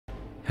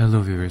Hello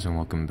viewers and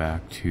welcome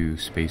back to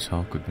Space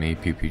Hulk with me,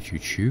 Pew Pew Choo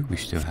Choo. We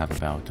still have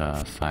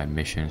about 5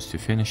 missions to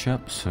finish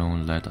up, so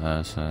let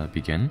us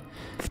begin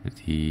with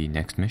the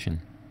next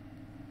mission.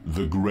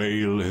 The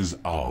Grail is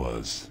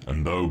ours,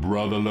 and though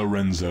Brother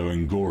Lorenzo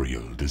and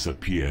Goriel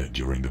disappeared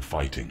during the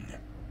fighting,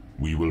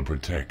 we will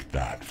protect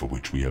that for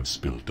which we have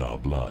spilt our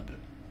blood.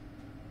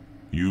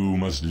 You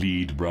must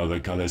lead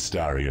Brother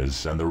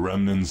Calistarius and the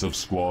remnants of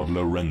Squad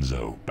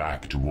Lorenzo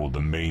back toward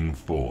the main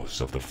force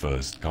of the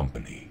First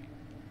Company.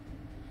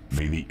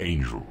 May the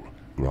Angel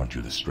grant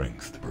you the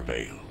strength to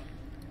prevail.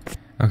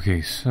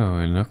 Okay, so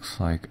it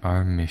looks like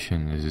our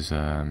mission is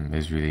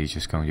really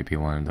just going to be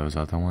one of those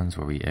other ones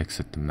where we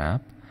exit the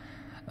map.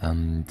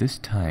 This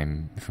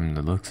time, from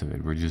the looks of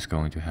it, we're just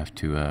going to have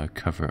to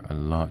cover a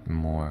lot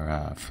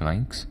more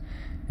flanks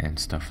and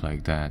stuff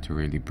like that to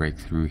really break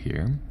through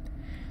here.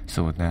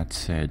 So with that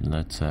said,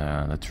 let's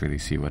really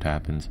see what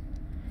happens.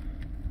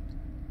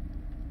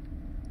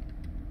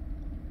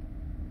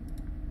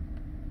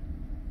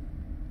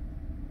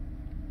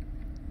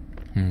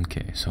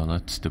 Okay, so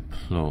let's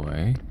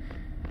deploy.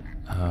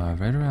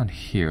 Right around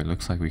here, it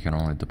looks like we can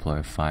only deploy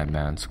a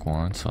 5-man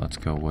squad, so let's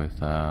go with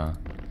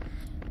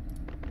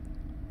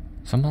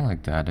something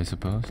like that, I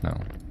suppose. No.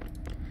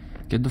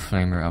 Get the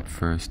flamer up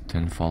first,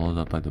 then followed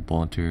up by the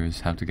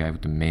bolters, have the guy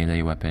with the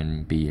melee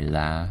weapon be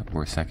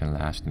second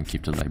last, and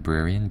keep the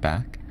librarian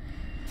back.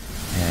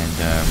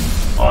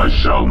 And I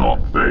shall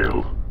not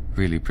fail.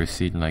 Really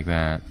proceed like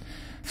that.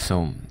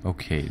 So,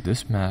 okay,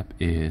 this map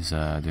is,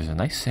 there's a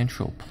nice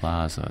central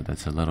plaza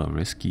that's a little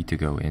risky to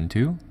go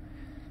into.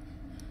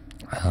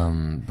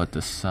 But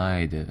the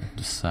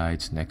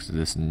sides next to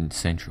this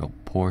central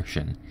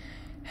portion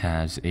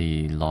has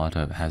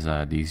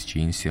these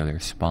gene stealer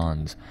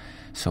spawns.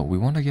 So we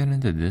want to get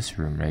into this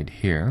room right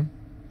here.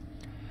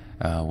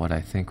 What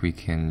I think we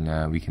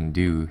can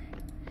do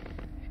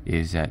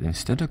is that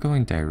instead of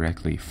going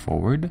directly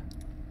forward,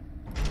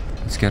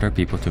 let's get our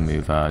people to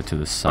move to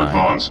the side.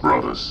 Advance,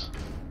 brothers,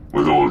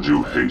 with all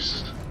due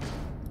haste.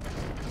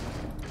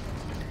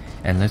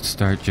 And let's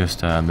start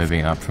just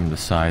moving up from the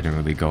side and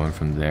really going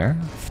from there.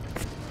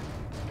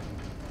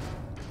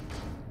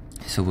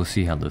 So we'll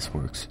see how this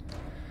works.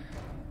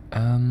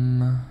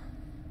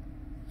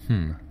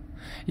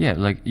 Yeah,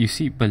 like you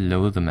see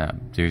below the map,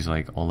 there's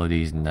like all of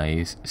these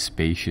nice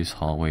spacious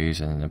hallways,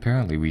 and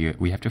apparently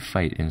we have to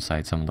fight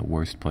inside some of the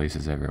worst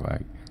places ever.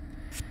 Like,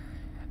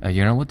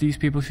 you know what these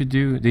people should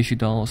do? They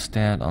should all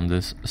stand on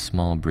this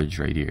small bridge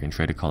right here and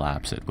try to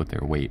collapse it with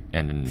their weight,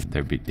 and then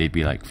they'd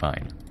be like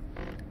fine.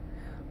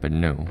 But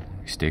no,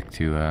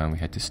 we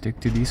had to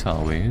stick to these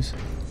hallways.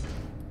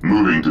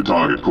 Moving to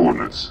target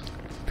coordinates.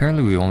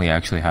 Apparently we only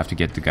actually have to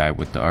get the guy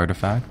with the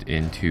artifact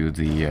into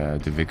the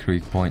victory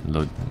point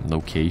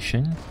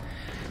location.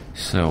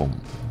 So,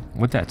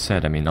 with that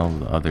said, I mean, all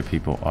the other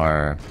people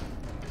are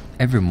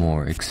ever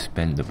more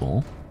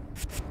expendable.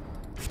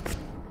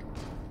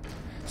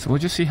 So we'll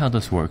just see how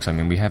this works. I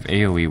mean, we have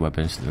AoE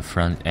weapons to the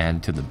front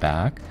and to the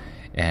back.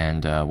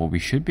 And what we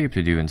should be able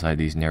to do inside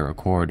these narrow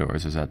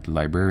corridors is that the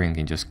librarian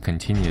can just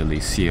continually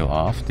seal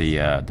off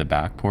the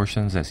back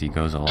portions as he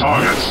goes along.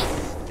 Targets.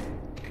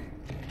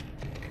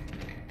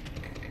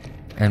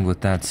 And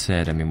with that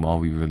said, I mean, all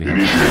we really have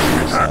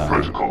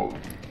to do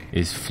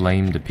is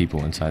flame the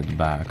people inside the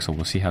back. So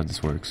we'll see how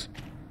this works.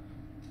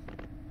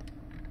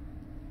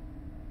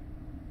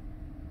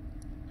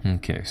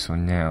 Okay, so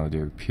now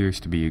there appears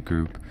to be a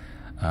group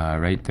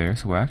right there.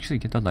 So we'll actually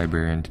get the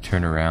librarian to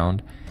turn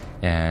around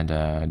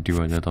and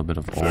do a little bit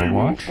of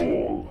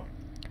overwatch.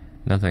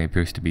 Nothing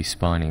appears to be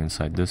spawning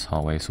inside this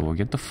hallway, so we'll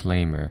get the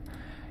flamer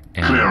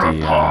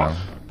and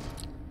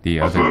the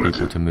other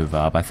people to move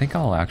up. I think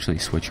I'll actually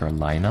switch our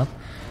lineup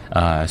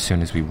as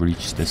soon as we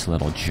reach this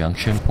little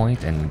junction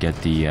point and get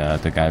the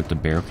guy with the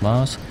bear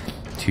claws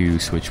to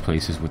switch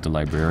places with the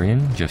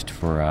librarian just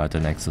for the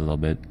next little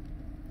bit.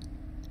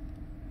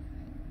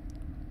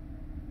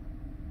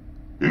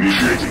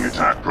 Initiating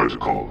attack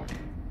protocol.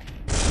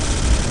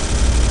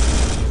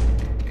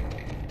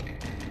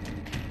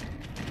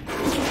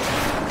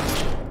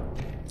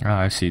 Ah,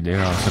 I see.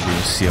 They're also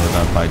being sealed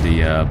up by the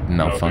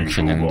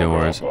malfunctioning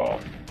doors. I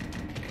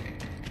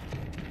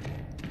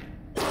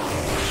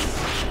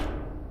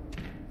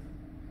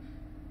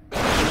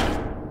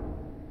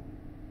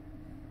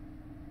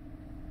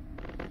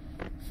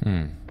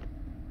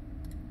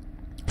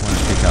want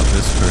to take out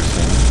this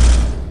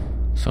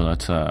person. So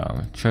let's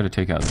try to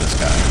take out this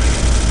guy.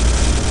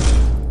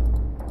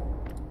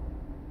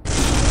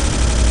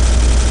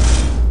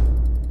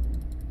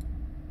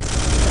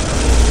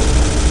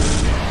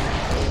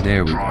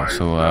 There we go.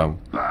 So,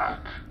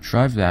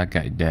 drive that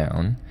guy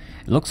down.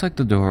 It looks like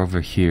the door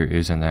over here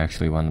isn't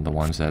actually one of the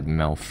ones that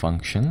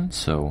malfunctioned.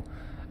 So,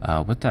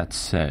 with that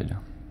said,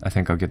 I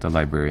think I'll get the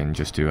librarian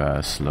just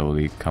to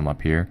slowly come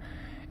up here.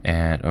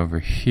 And over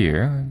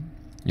here,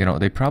 you know,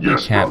 they probably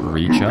can't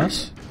reach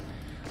us.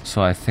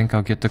 So I think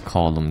I'll get the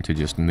column to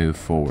just move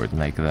forward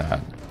like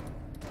that.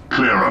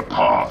 Clear a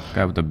path.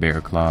 Guy with the bear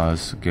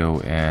claws,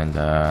 go and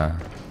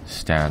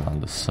stand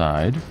on the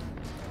side.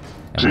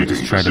 And we'll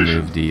just try to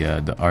move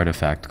the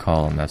artifact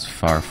column as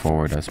far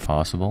forward as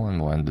possible,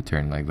 and we'll end the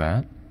turn like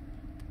that.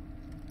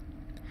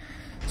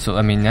 So,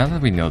 I mean, now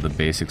that we know the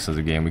basics of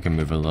the game, we can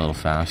move a little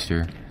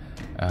faster.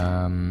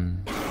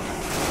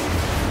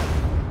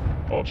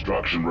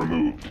 Obstruction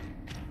removed.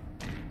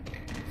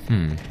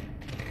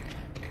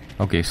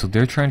 Okay, so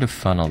they're trying to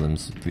funnel them.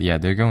 Yeah,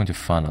 they're going to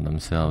funnel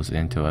themselves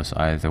into us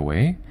either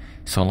way.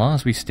 So long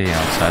as we stay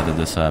outside of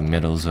this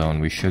middle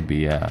zone, we should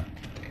be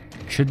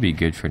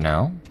good for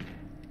now.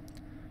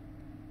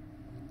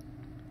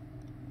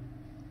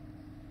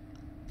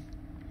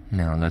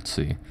 Now let's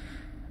see.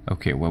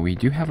 Okay, well, we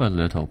do have a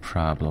little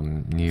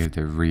problem near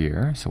the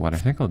rear. So what I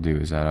think I'll do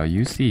is that I'll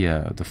use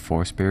the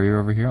force barrier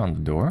over here on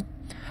the door.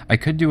 I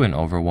could do an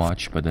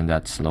overwatch, but then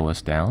that'd slow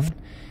us down.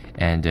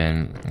 And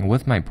then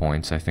with my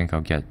points, I think I'll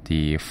get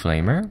the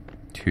flamer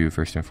to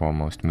first and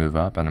foremost move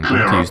up, and I'm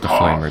going to use the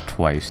flamer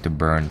twice to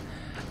burn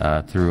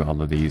through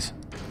all of these.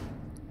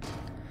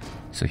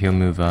 So he'll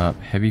move up,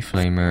 heavy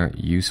flamer,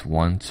 use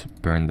once,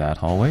 burn that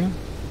hallway.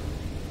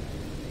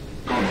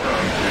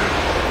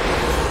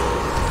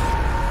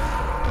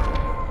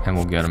 And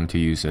we'll get him to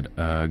use it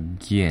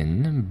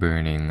again,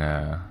 burning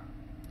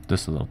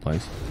this little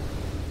place.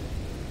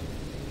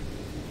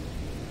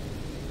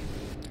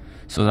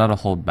 So that'll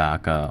hold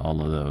back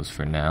all of those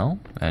for now,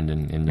 and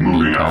in the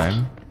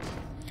meantime,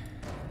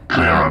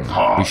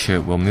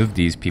 we'll move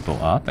these people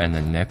up, and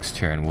then next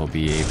turn we'll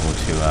be able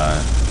to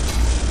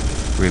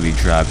really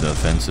drive the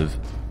offensive.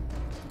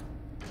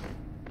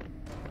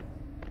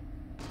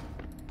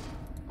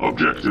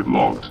 Objective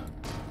locked.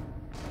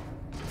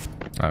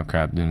 Oh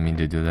crap, didn't mean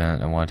to do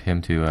that. I want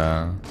him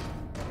to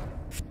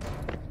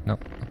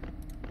nope.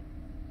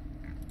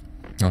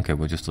 Okay,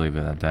 we'll just leave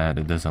it at that.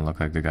 It doesn't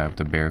look like the guy with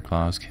the bear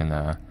claws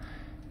can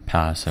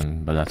pass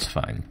him, but that's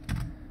fine.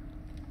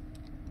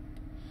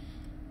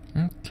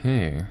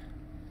 Okay.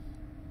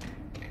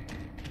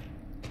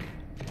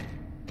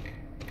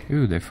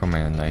 Ooh, they're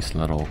forming a nice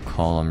little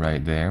column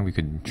right there. We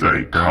could try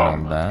to burn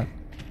on that.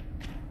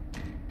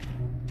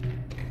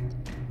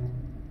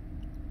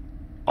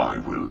 I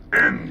will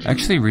end. I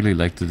actually really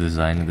like the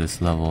design of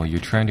this level. You're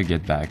trying to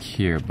get back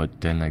here,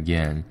 but then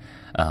again,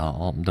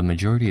 the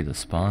majority of the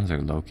spawns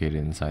are located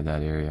inside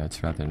that area.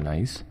 It's rather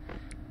nice.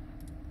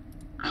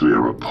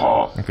 Clear a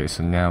path. Okay,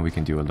 so now we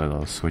can do a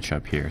little switch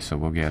up here. So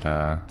we'll get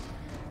Mr.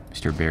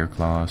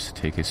 Bearclaws to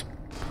take his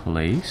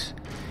place.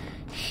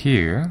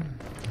 Here,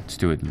 let's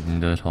do a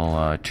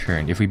little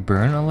turn. If we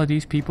burn all of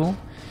these people,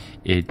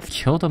 it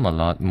killed them a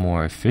lot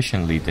more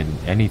efficiently than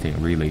anything,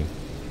 really.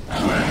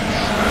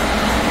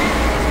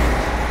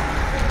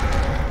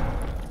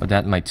 But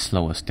that might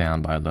slow us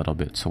down by a little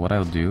bit. So what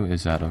I'll do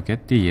is that I'll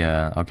get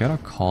our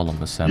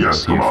column assembled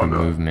here for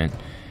movement.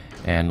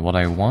 And what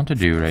I want to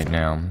do right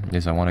now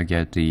is I want to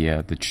get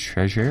the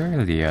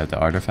treasure, the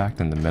artifact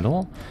in the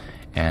middle,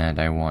 and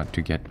I want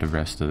to get the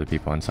rest of the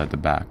people inside the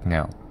back.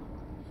 Now,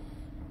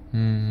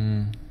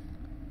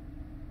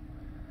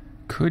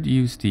 could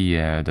use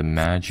the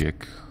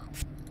magic,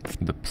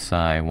 the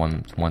Psy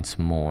once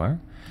more.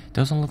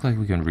 Doesn't look like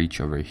we can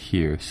reach over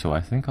here, so I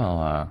think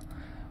I'll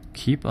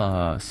keep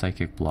a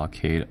psychic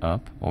blockade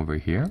up over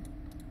here,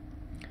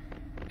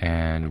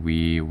 and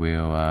we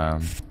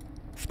will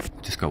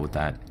just go with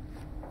that.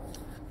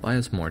 Buy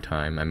us more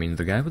time. I mean,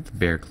 the guy with the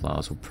bear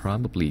claws will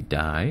probably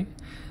die,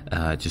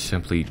 just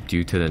simply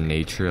due to the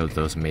nature of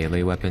those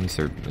melee weapons.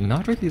 They're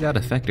not really that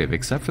effective,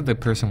 except for the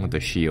person with the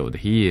shield.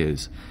 He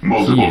is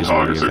really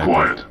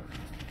effective.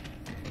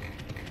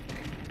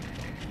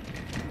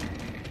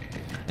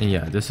 And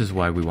yeah, this is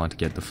why we want to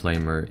get the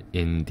flamer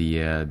in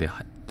the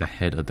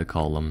head of the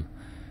column,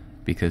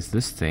 because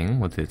this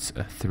thing with its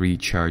 3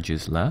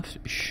 charges left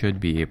should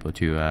be able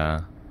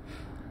to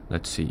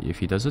let's see, if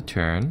he does a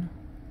turn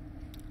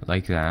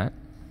like that,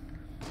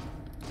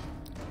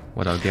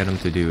 what I'll get him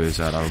to do is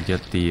that I'll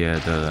get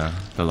the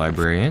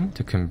librarian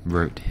to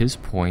convert his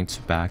points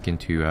back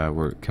into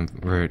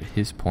convert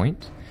his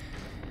point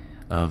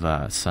of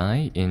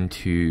Psy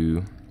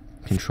into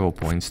control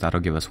points.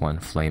 That'll give us 1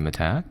 flame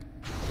attack.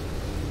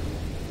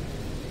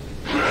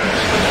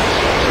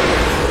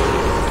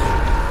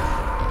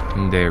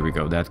 And there we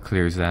go, that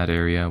clears that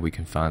area. We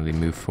can finally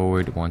move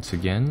forward once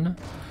again.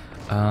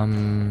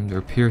 There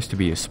appears to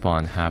be a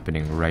spawn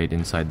happening right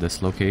inside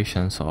this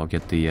location, so I'll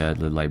get the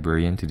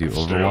librarian to do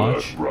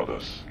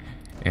Overwatch.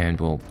 And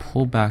we'll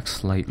pull back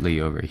slightly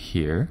over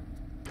here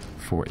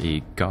for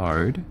a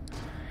guard.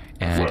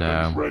 And,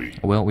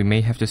 well, we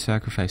may have to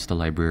sacrifice the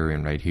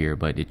librarian right here,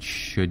 but it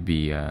should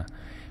be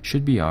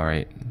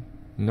alright.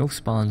 No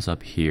spawns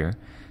up here,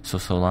 so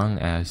long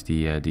as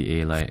the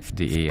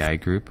AI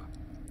group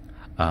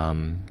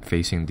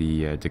facing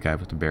the guy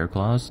with the bear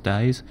claws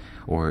dies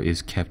or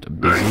is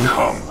kept busy,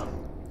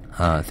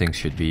 things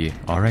should be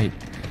alright.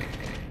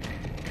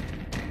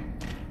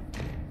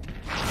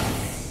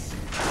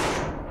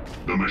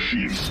 The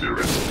machine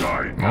spirits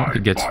died. Oh, he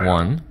gets fire.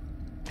 1.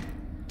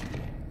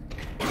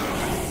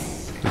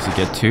 Does he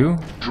get 2?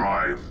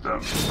 Drive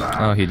them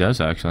back. Oh, he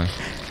does actually.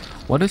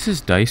 What is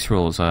his dice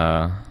rolls?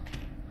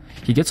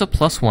 He gets a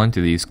 +1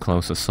 to these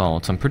close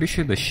assaults. I'm pretty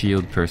sure the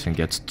shield person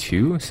gets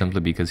 2, simply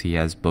because he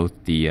has both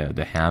the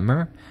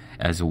hammer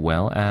as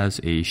well as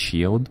a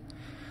shield.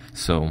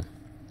 So,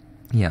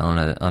 yeah,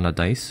 on a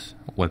dice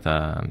with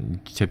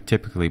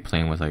typically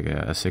playing with like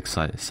a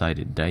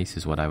 6-sided dice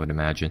is what I would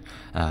imagine.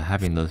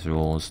 Having those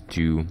rolls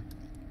do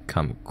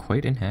come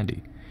quite in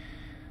handy.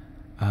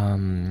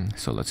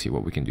 So let's see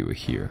what we can do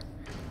here.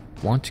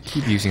 Want to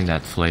keep using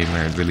that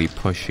flamer and really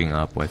pushing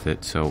up with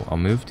it, so I'll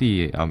move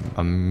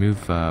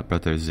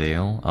Brother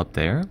Zale up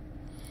there.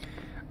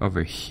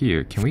 Over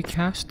here, can we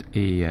cast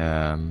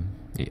a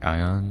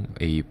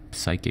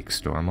psychic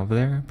storm over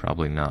there?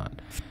 Probably not.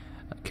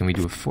 Can we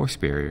do a force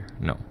barrier?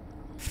 No.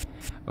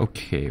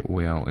 Okay,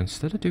 well,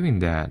 instead of doing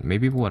that,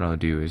 maybe what I'll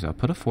do is I'll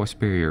put a force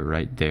barrier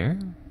right there.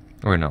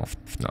 Or no.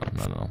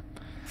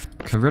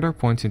 Convert our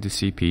points into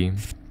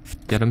CP.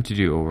 Get him to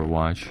do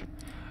Overwatch.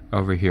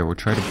 Over here, we'll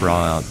try to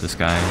brawl out this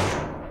guy.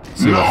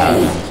 See what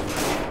happens.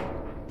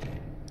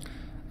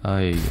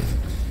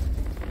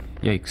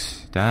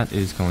 Yikes. That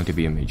is going to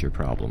be a major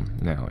problem.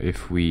 Now,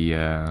 if we,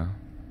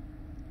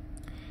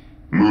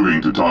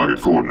 Moving to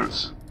target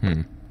coordinates.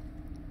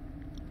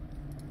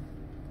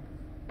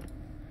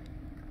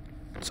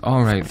 It's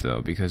alright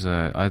though, because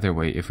either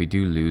way, if we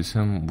do lose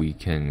him, we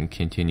can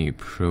continue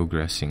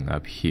progressing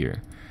up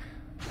here.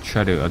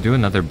 I'll do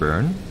another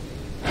burn.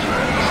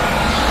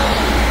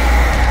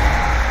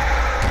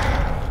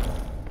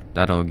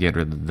 That'll get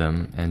rid of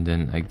them, and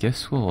then I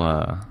guess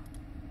we'll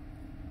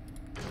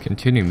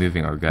continue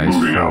moving our guys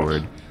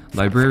forward.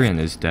 Librarian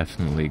is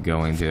definitely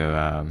going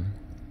to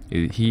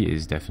he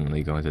is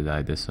definitely going to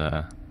die this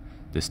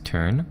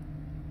turn.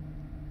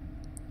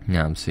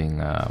 Now I'm seeing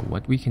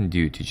what we can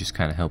do to just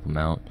kind of help him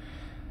out.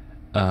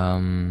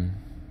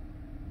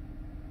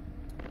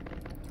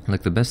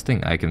 Like, the best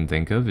thing I can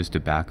think of is to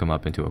back him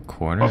up into a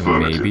corner.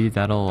 Maybe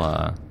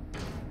that'll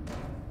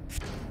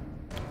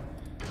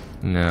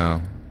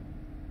no.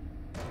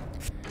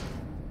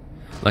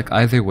 Like,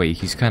 either way,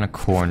 he's kind of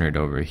cornered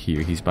over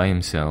here. He's by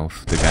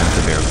himself. The guy with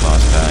the bear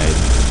claws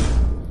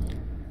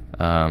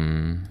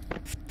died.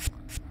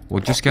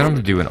 We'll just get him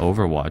to do an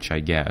Overwatch, I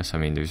guess. I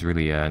mean, there's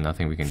really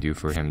nothing we can do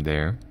for him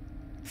there.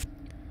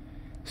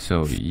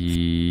 So,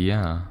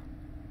 yeah.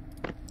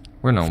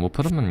 Or no, we'll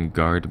put him in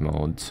guard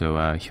mode,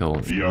 so he'll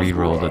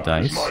re-roll the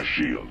dice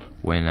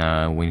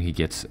when he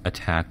gets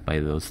attacked by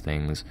those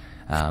things,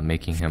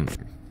 making him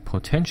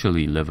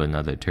potentially live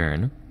another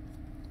turn.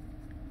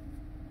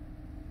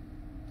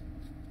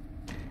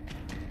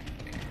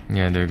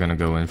 Yeah, they're gonna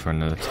go in for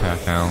another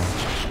attack now.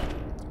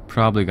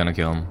 Probably gonna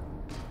kill him.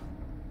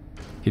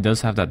 He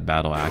does have that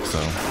battle axe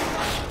though.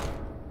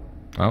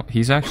 Oh,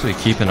 he's actually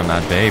keeping him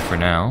at bay for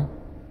now.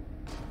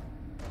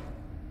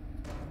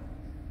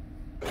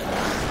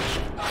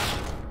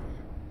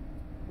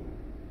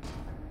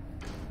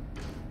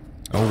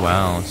 Oh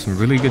wow, some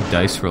really good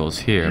dice rolls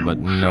here, but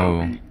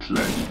no.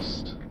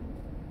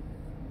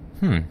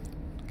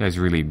 Guy's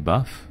really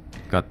buff.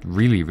 Got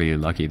really, really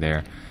lucky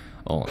there.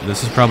 Oh,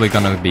 this is probably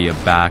gonna be a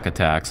back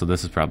attack, so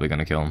this is probably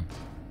gonna kill him.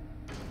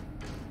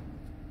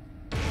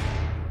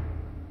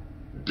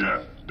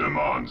 Death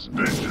demands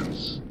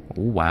vengeance.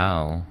 Oh,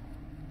 wow.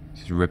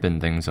 He's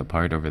ripping things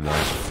apart over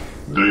there.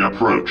 They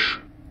approach.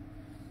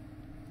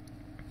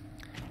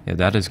 Yeah,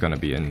 that is gonna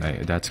be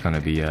that's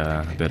gonna be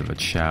a bit of a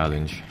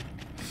challenge,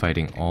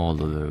 fighting all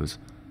of those.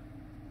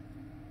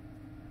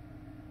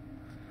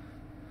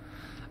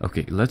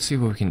 Okay, let's see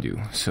what we can do.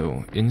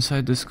 So,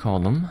 inside this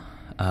column,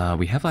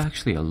 we have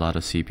actually a lot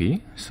of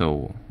CP,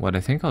 so what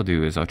I think I'll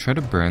do is I'll try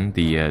to burn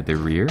the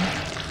rear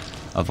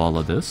of all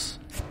of this.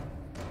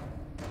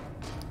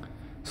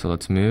 So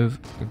let's move,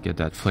 get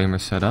that flamer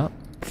set up,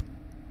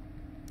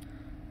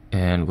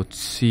 and let's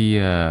see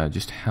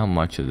just how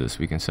much of this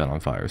we can set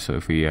on fire. So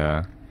if we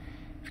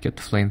get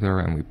the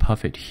flamethrower and we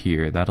puff it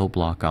here, that'll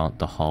block out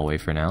the hallway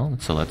for now,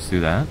 so let's do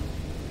that.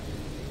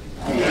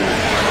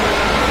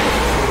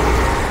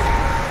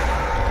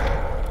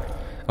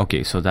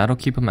 Okay, so that'll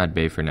keep him at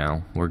bay for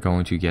now. We're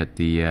going to get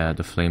the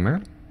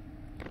flamer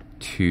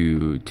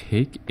to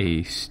take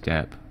a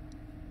step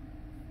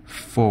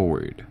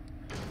forward.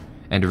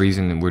 And the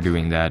reason that we're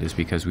doing that is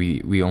because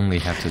we only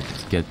have to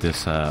get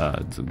this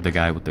the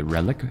guy with the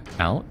relic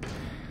out.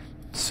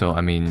 So,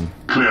 I mean,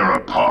 clear a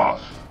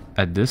path.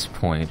 At this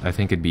point, I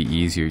think it'd be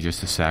easier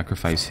just to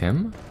sacrifice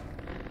him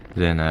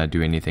than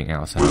do anything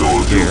else. With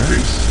all due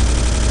peace.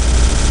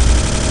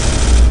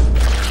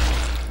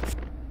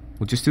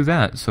 We'll just do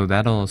that, so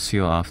that'll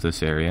seal off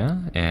this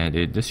area, and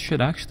this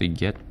should actually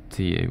give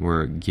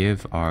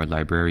our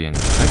librarian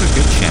quite a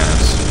good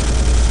chance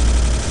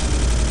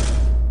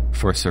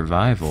for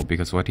survival,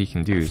 because what he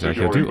can do is that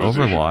he'll do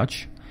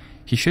Overwatch.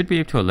 He should be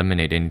able to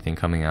eliminate anything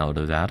coming out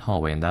of that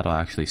hallway, and that'll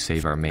actually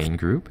save our main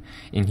group,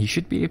 and he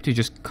should be able to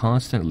just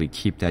constantly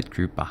keep that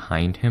group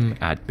behind him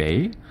at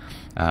bay,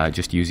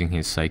 just using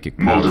his psychic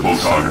powers. Multiple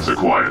targets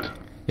acquired.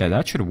 Yeah,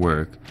 that should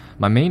work.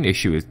 My main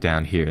issue is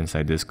down here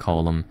inside this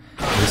column.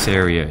 This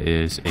area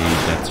is a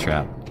death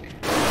trap.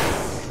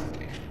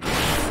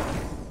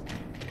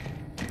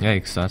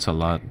 Yikes, that's a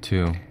lot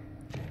too.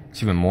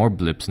 There's even more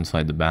blips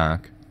inside the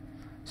back.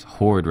 It's a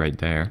horde right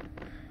there.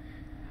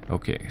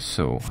 Okay,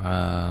 so,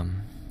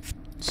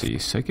 let's see.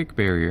 Psychic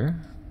Barrier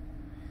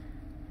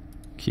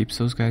keeps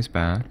those guys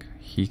back.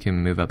 He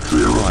can move up to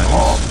the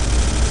files.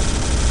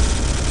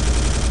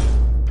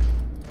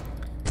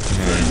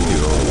 And do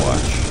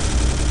Overwatch.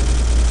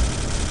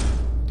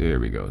 There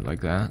we go, like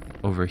that.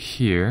 Over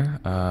here,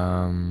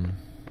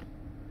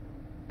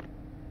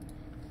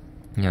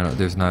 you know,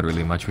 there's not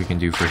really much we can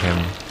do for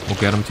him. We'll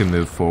get him to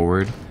move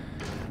forward,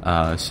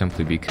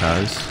 simply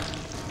because.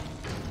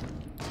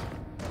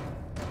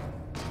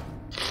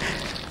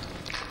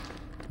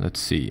 Let's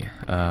see.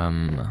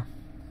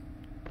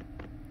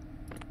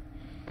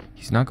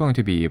 He's not going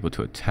to be able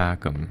to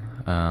attack him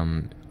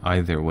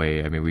either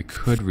way. I mean, we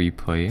could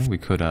replay. We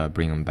could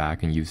bring him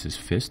back and use his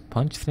fist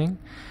punch thing.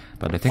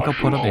 But I think I'll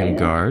put him in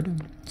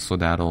guard, so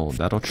that'll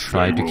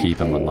try to keep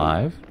him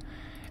alive.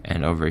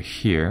 And over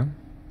here,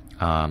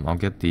 I'll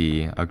get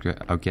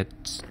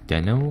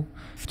Steno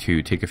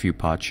to take a few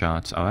pot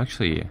shots. I'll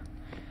actually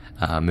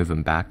move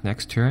him back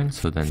next turn,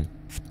 so then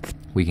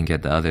we can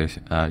get the other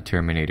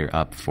Terminator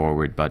up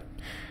forward. But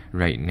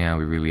right now,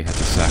 we really have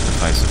to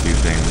sacrifice a few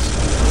things.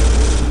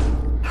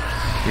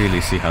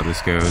 Really see how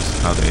this goes,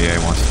 how the AI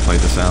wants to play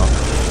this out.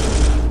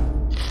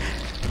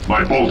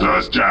 My bolter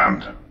is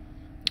jammed.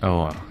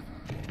 Oh,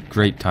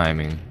 great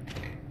timing.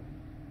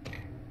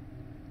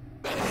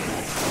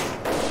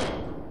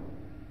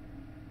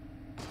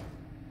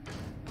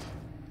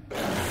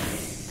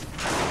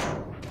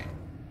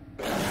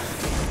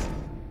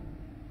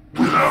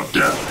 Without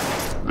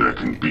death, there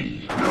can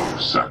be no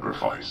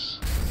sacrifice.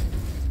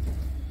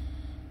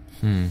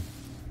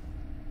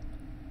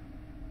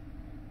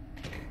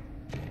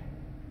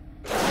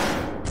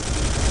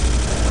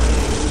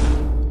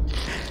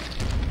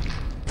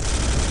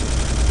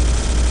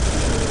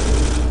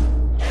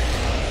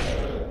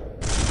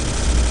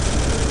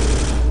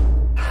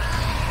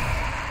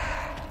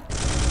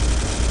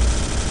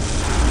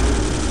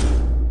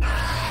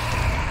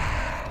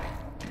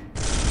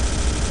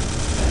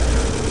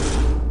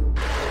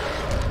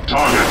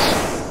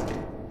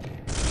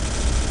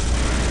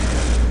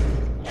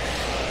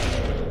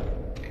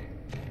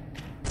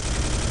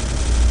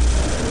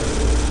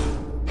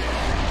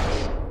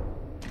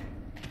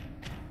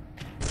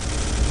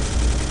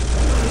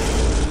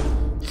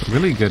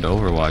 Really good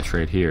Overwatch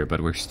right here,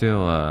 but we're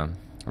still,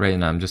 right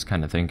now I'm just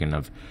kind of thinking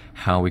of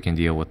how we can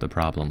deal with the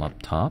problem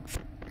up top.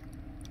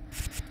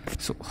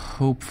 So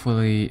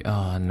hopefully,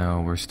 oh no,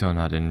 we're still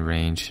not in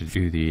range to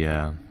do the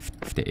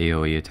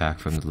AoE attack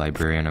from the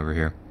Librarian over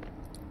here.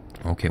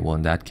 Okay, well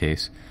in that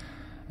case,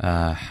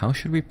 how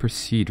should we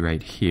proceed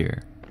right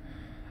here?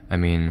 I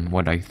mean,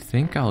 what I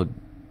think I'll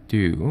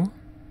do,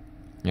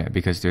 yeah,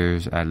 because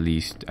there's at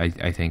least,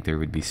 I think there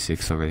would be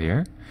 6 over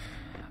here.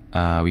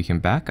 We can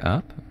back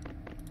up.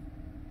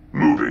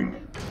 Moving.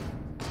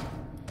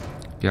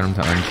 Get him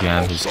to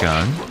unjam his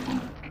gun.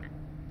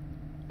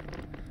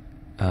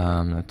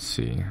 Let's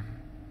see.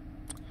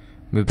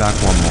 Move back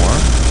one more.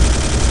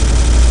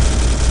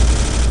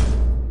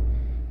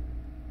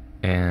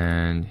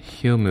 And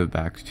he'll move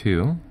back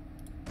too.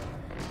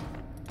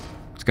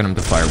 Let's get him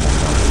to fire one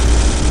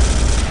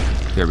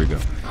more. There we go.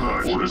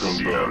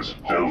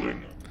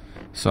 Holding.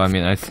 So I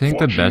mean, I think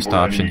the best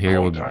option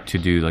here would be to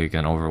do like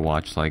an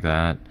Overwatch like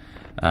that.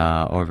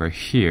 Over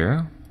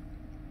here.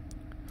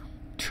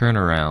 Turn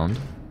around.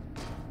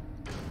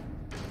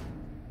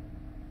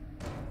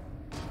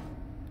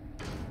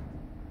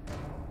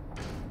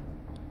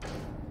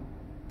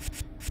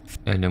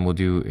 And then we'll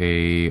do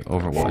a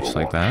Overwatch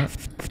like that,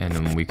 and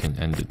then we can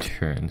end the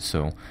turn.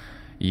 So,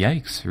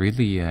 yikes!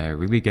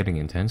 Really getting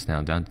intense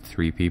now. Down to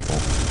 3 people.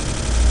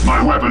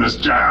 My weapon is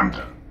jammed.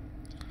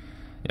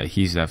 Yeah,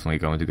 he's definitely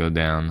going to go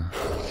down.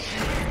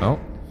 Oh,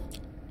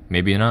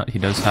 maybe not. He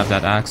does have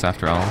that axe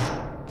after all.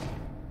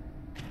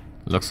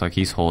 Looks like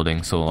he's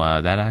holding, so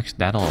that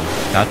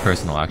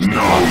person will actually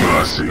block the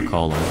rest of the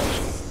column.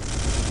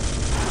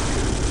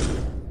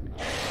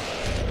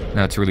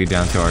 Now it's really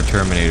down to our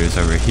Terminators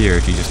over here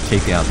to just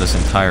take out this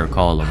entire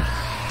column.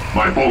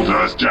 My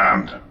bolter is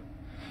jammed.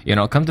 You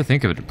know, come to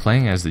think of it,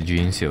 playing as the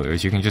Gene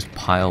Sealers, you can just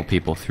pile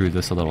people through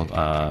this little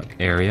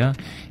area,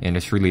 and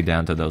it's really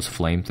down to those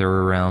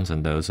flamethrower rounds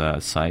and those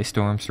Psy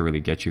Storms to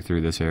really get you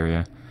through this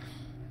area.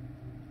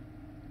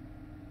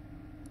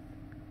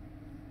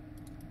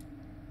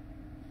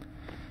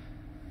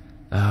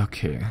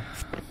 Okay.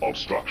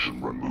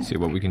 Obstruction removed. See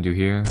what we can do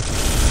here.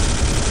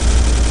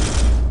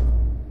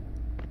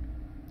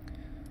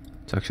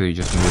 Let's actually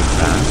just move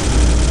back.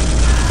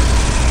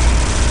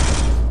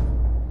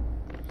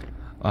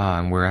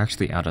 And we're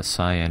actually out of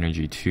Psy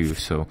energy too,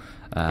 so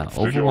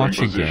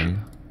Overwatch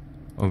again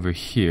over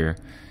here.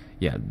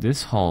 Yeah,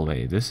 this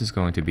hallway, this is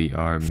going to be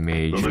our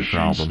major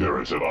problem.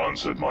 Spirits have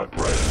answered my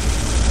prayer.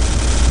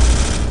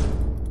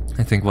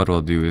 I think what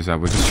we'll do is we'll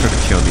just try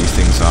to kill these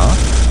things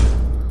off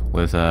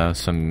with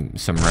some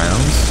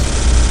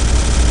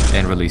rounds,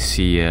 and really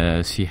see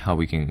how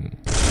we can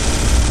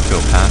go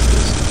past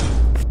this.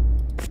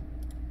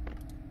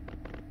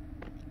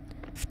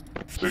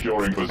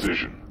 Securing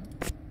position.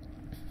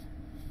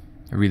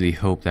 really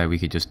hope that we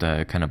could just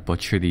kind of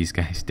butcher these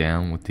guys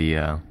down with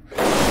the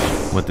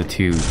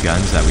two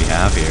guns that we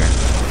have here.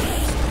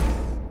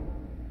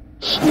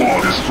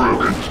 Squad is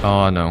broken.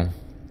 Oh no,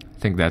 I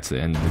think that's the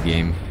end of the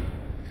game.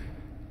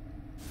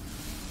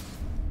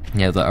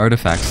 Yeah, the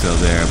artifact's still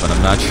there, but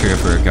I'm not sure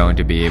if we're going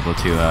to be able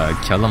to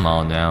kill them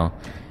all now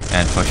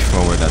and push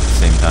forward at the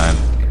same time.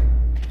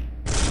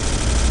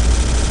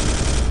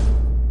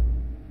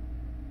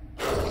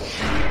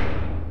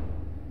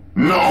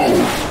 No!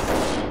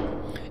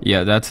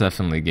 Yeah, that's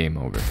definitely game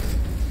over.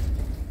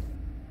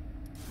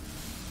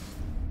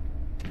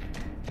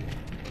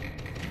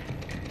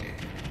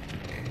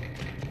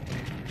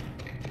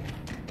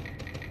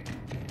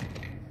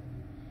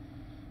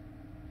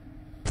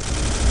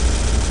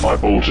 My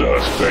bolter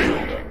has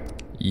failed.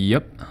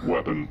 Yep.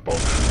 Weapon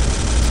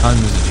function.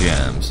 Tons of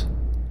jams.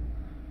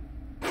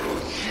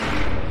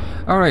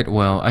 Alright,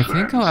 well, I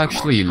think I'll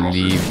actually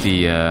leave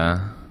the,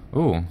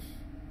 oh.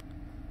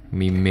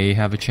 We may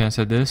have a chance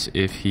at this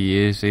if he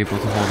is able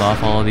to hold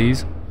off all of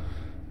these.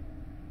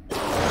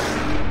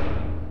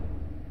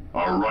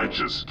 A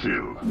righteous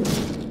kill.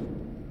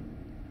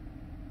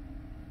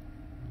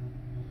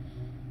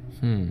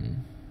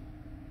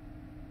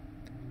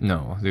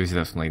 No, there's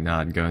definitely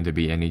not going to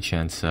be any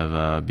chance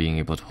of being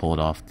able to hold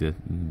off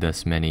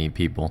this many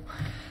people.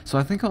 So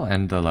I think I'll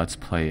end the Let's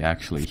Play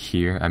actually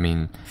here. I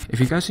mean, if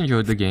you guys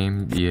enjoyed the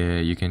game, yeah,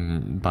 you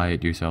can buy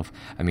it yourself.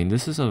 I mean,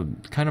 this is a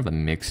kind of a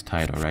mixed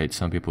title, right?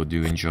 Some people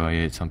do enjoy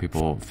it, some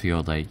people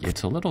feel like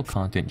it's a little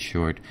content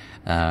short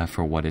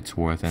for what it's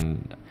worth,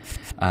 and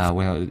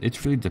well,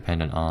 it's really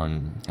dependent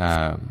on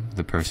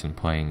the person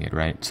playing it,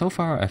 right? So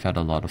far, I've had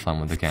a lot of fun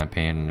with the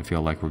campaign, and I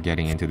feel like we're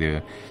getting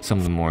into some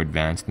of the more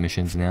advanced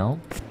missions now.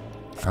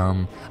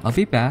 I'll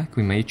be back.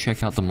 We may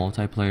check out the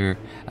multiplayer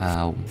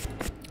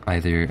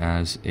either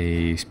as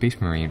a Space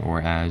Marine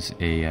or as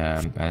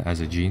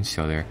a Gene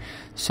Stealer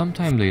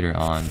sometime later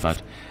on,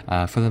 but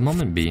for the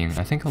moment being,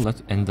 I think I'll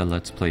end the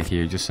Let's Play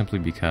here just simply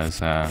because,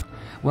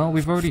 well,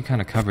 we've already kind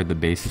of covered the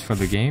basis for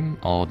the game.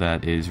 All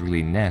that is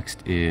really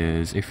next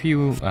is a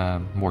few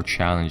more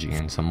challenging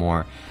and some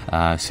more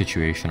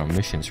situational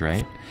missions,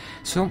 right?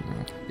 So,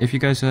 if you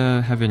guys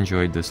have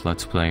enjoyed this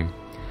Let's Play,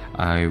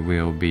 I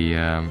will be,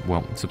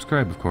 well,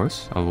 subscribe of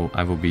course.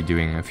 I will be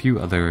doing a few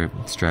other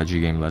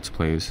strategy game Let's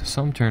Plays,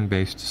 some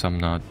turn-based, some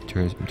not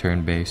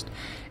turn-based,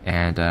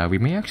 and we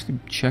may actually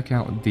check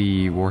out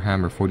the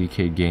Warhammer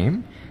 40k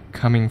game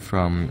coming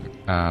from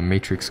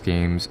Matrix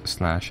Games /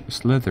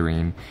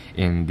 Slytherin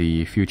in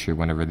the future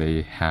whenever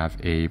they have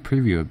a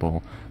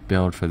previewable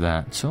build for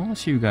that. So I'll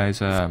see you guys,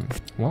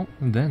 well,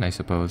 then I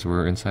suppose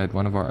we're inside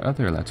one of our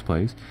other Let's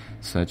Plays,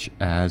 such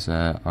as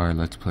our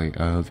Let's Play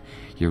of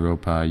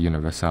Europa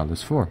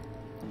Universalis 4.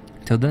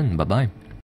 Till then, bye-bye.